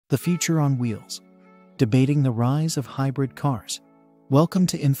The future on wheels. Debating the rise of hybrid cars. Welcome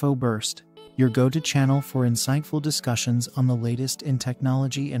to InfoBurst, your go-to channel for insightful discussions on the latest in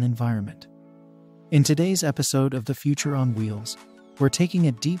technology and environment. In today's episode of The Future on Wheels, we're taking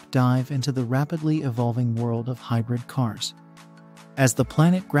a deep dive into the rapidly evolving world of hybrid cars. As the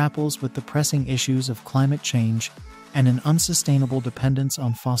planet grapples with the pressing issues of climate change and an unsustainable dependence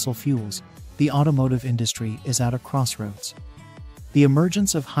on fossil fuels, the automotive industry is at a crossroads. The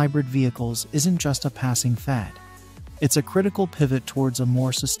emergence of hybrid vehicles isn't just a passing fad. It's a critical pivot towards a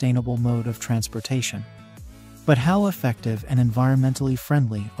more sustainable mode of transportation. But how effective and environmentally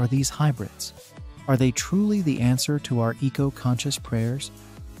friendly are these hybrids? Are they truly the answer to our eco-conscious prayers?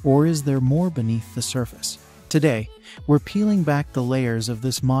 Or is there more beneath the surface? Today, we're peeling back the layers of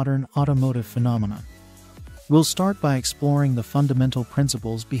this modern automotive phenomenon. We'll start by exploring the fundamental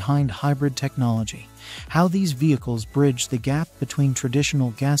principles behind hybrid technology, how these vehicles bridge the gap between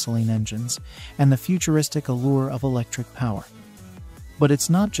traditional gasoline engines and the futuristic allure of electric power. But it's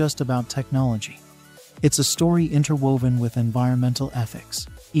not just about technology. It's a story interwoven with environmental ethics,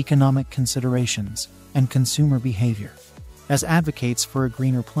 economic considerations, and consumer behavior. As advocates for a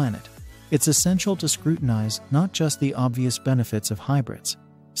greener planet, it's essential to scrutinize not just the obvious benefits of hybrids,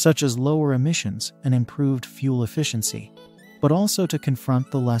 such as lower emissions and improved fuel efficiency, but also to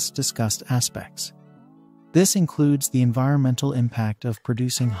confront the less discussed aspects. This includes the environmental impact of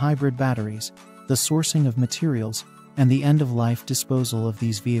producing hybrid batteries, the sourcing of materials, and the end-of-life disposal of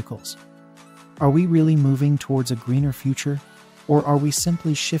these vehicles. Are we really moving towards a greener future, or are we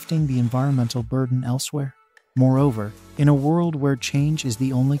simply shifting the environmental burden elsewhere? Moreover, in a world where change is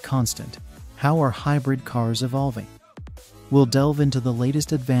the only constant, how are hybrid cars evolving? We'll delve into the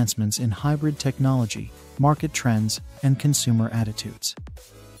latest advancements in hybrid technology, market trends, and consumer attitudes.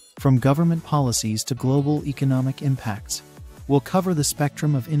 From government policies to global economic impacts, we'll cover the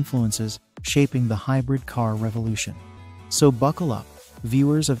spectrum of influences shaping the hybrid car revolution. So buckle up,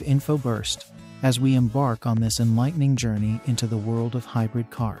 viewers of InfoBurst, as we embark on this enlightening journey into the world of hybrid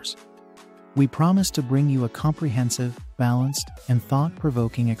cars. We promise to bring you a comprehensive, balanced, and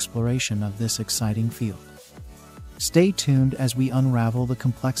thought-provoking exploration of this exciting field. Stay tuned as we unravel the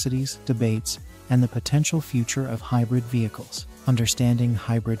complexities, debates, and the potential future of hybrid vehicles. Understanding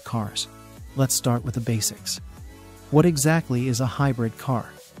hybrid cars. Let's start with the basics. What exactly is a hybrid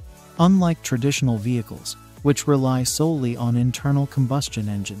car? Unlike traditional vehicles, which rely solely on internal combustion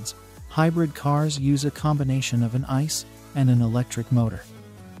engines, hybrid cars use a combination of an ICE and an electric motor.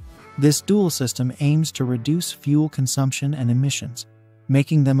 This dual system aims to reduce fuel consumption and emissions,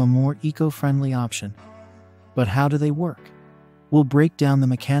 making them a more eco-friendly option. But how do they work? We'll break down the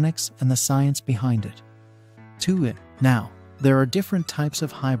mechanics and the science behind it. Now, there are different types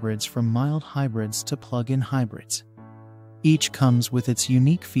of hybrids, from mild hybrids to plug-in hybrids. Each comes with its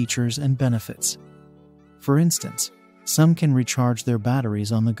unique features and benefits. For instance, some can recharge their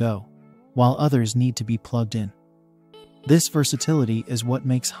batteries on the go, while others need to be plugged in. This versatility is what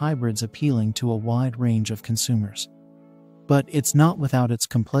makes hybrids appealing to a wide range of consumers. But it's not without its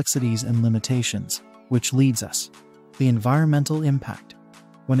complexities and limitations, which leads us. The environmental impact.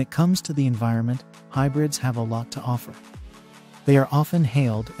 When it comes to the environment, hybrids have a lot to offer. They are often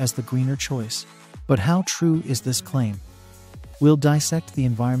hailed as the greener choice, but how true is this claim? We'll dissect the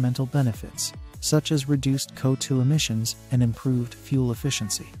environmental benefits, such as reduced CO2 emissions and improved fuel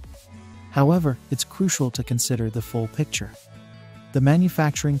efficiency. However, it's crucial to consider the full picture. The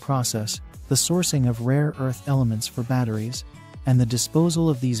manufacturing process, the sourcing of rare earth elements for batteries, and the disposal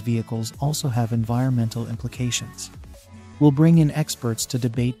of these vehicles also have environmental implications. We'll bring in experts to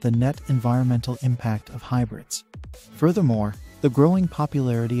debate the net environmental impact of hybrids. Furthermore, the growing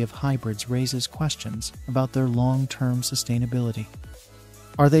popularity of hybrids raises questions about their long-term sustainability.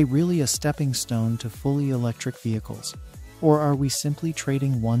 Are they really a stepping stone to fully electric vehicles, or are we simply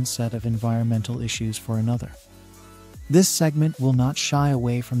trading one set of environmental issues for another? This segment will not shy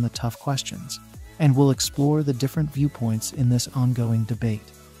away from the tough questions, and we'll explore the different viewpoints in this ongoing debate.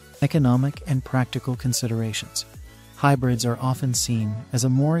 Economic and practical considerations. Hybrids are often seen as a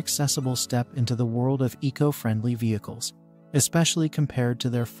more accessible step into the world of eco-friendly vehicles, especially compared to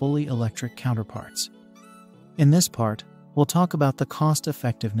their fully electric counterparts. In this part, we'll talk about the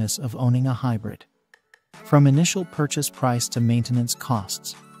cost-effectiveness of owning a hybrid. From initial purchase price to maintenance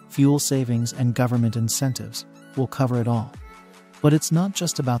costs, fuel savings, and government incentives, we'll cover it all. But it's not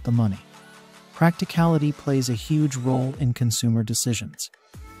just about the money. Practicality plays a huge role in consumer decisions.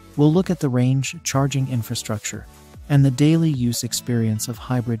 We'll look at the range, charging infrastructure, and the daily use experience of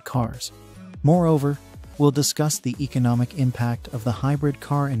hybrid cars. Moreover, we'll discuss the economic impact of the hybrid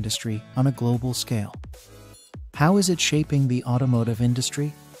car industry on a global scale. How is it shaping the automotive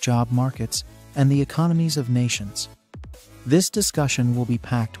industry? job markets, and the economies of nations. This discussion will be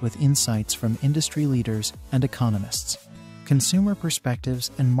packed with insights from industry leaders and economists, consumer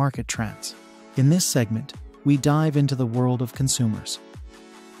perspectives, and market trends. In this segment, we dive into the world of consumers.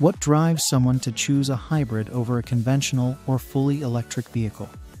 What drives someone to choose a hybrid over a conventional or fully electric vehicle?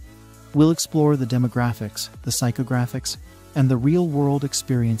 We'll explore the demographics, the psychographics, and the real-world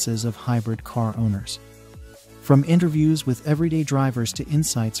experiences of hybrid car owners. From interviews with everyday drivers to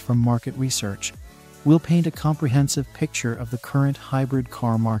insights from market research, we'll paint a comprehensive picture of the current hybrid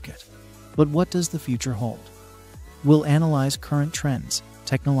car market. But what does the future hold? We'll analyze current trends,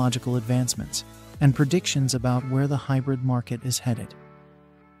 technological advancements, and predictions about where the hybrid market is headed.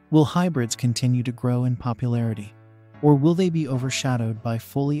 Will hybrids continue to grow in popularity, or will they be overshadowed by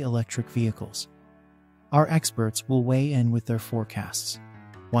fully electric vehicles? Our experts will weigh in with their forecasts.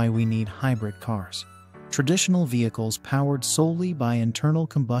 Why we need hybrid cars. Traditional vehicles powered solely by internal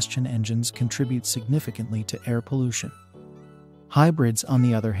combustion engines contribute significantly to air pollution. Hybrids, on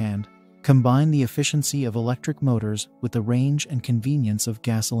the other hand, combine the efficiency of electric motors with the range and convenience of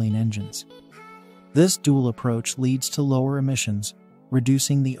gasoline engines. This dual approach leads to lower emissions,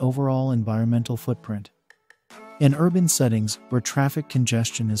 reducing the overall environmental footprint. In urban settings where traffic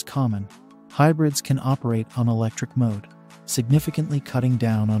congestion is common, hybrids can operate on electric mode, significantly cutting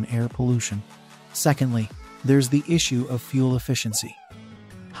down on air pollution. Secondly, there's the issue of fuel efficiency.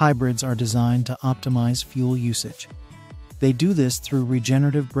 Hybrids are designed to optimize fuel usage. They do this through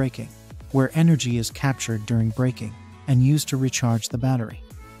regenerative braking, where energy is captured during braking and used to recharge the battery.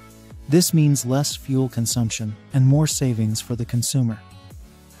 This means less fuel consumption and more savings for the consumer.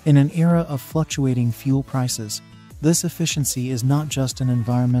 In an era of fluctuating fuel prices, this efficiency is not just an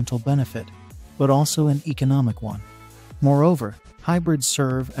environmental benefit, but also an economic one. Moreover, hybrids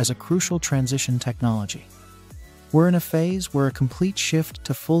serve as a crucial transition technology. We're in a phase where a complete shift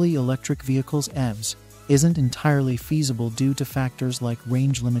to fully electric vehicles EVs isn't entirely feasible due to factors like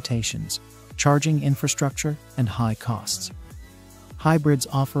range limitations, charging infrastructure, and high costs. Hybrids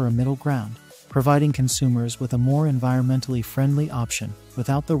offer a middle ground, providing consumers with a more environmentally friendly option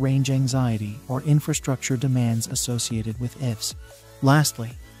without the range anxiety or infrastructure demands associated with EVs. Lastly,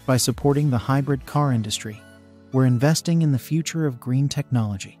 by supporting the hybrid car industry, we're investing in the future of green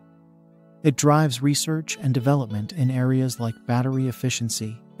technology. It drives research and development in areas like battery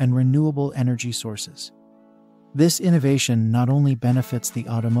efficiency and renewable energy sources. This innovation not only benefits the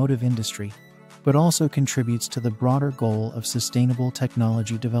automotive industry, but also contributes to the broader goal of sustainable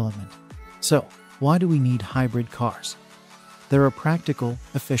technology development. So, why do we need hybrid cars? They're a practical,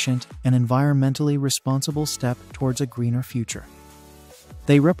 efficient, and environmentally responsible step towards a greener future.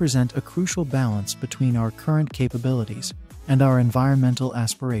 They represent a crucial balance between our current capabilities and our environmental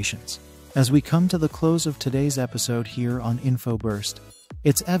aspirations. As we come to the close of today's episode here on InfoBurst,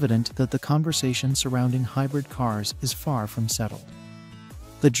 it's evident that the conversation surrounding hybrid cars is far from settled.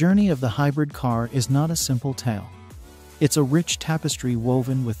 The journey of the hybrid car is not a simple tale. It's a rich tapestry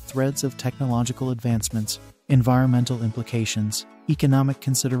woven with threads of technological advancements, environmental implications, economic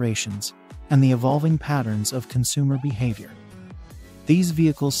considerations, and the evolving patterns of consumer behavior. These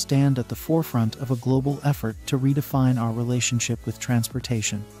vehicles stand at the forefront of a global effort to redefine our relationship with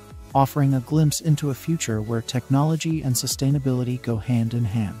transportation, offering a glimpse into a future where technology and sustainability go hand in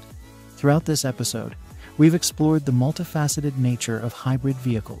hand. Throughout this episode, we've explored the multifaceted nature of hybrid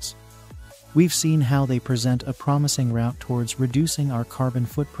vehicles. We've seen how they present a promising route towards reducing our carbon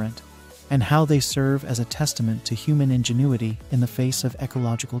footprint, and how they serve as a testament to human ingenuity in the face of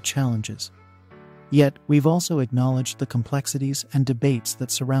ecological challenges. Yet, we've also acknowledged the complexities and debates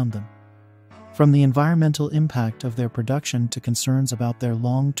that surround them. From the environmental impact of their production to concerns about their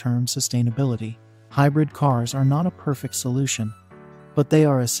long-term sustainability, hybrid cars are not a perfect solution, but they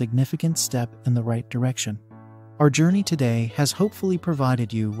are a significant step in the right direction. Our journey today has hopefully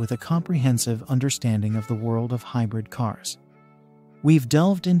provided you with a comprehensive understanding of the world of hybrid cars. We've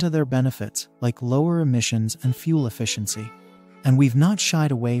delved into their benefits, like lower emissions and fuel efficiency, and we've not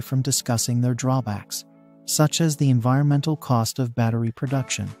shied away from discussing their drawbacks, such as the environmental cost of battery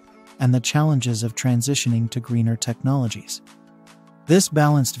production and the challenges of transitioning to greener technologies. This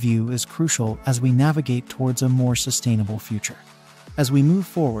balanced view is crucial as we navigate towards a more sustainable future. As we move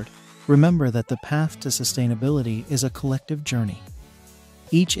forward, remember that the path to sustainability is a collective journey.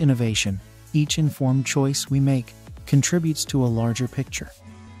 Each innovation, each informed choice we make, contributes to a larger picture.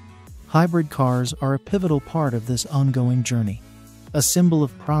 Hybrid cars are a pivotal part of this ongoing journey, a symbol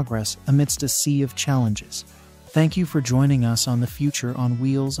of progress amidst a sea of challenges. Thank you for joining us on the Future on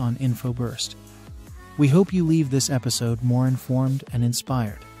Wheels on InfoBurst. We hope you leave this episode more informed and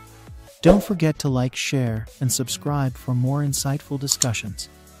inspired. Don't forget to like, share, and subscribe for more insightful discussions.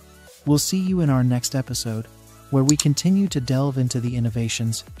 We'll see you in our next episode, where we continue to delve into the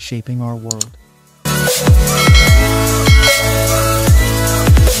innovations shaping our world.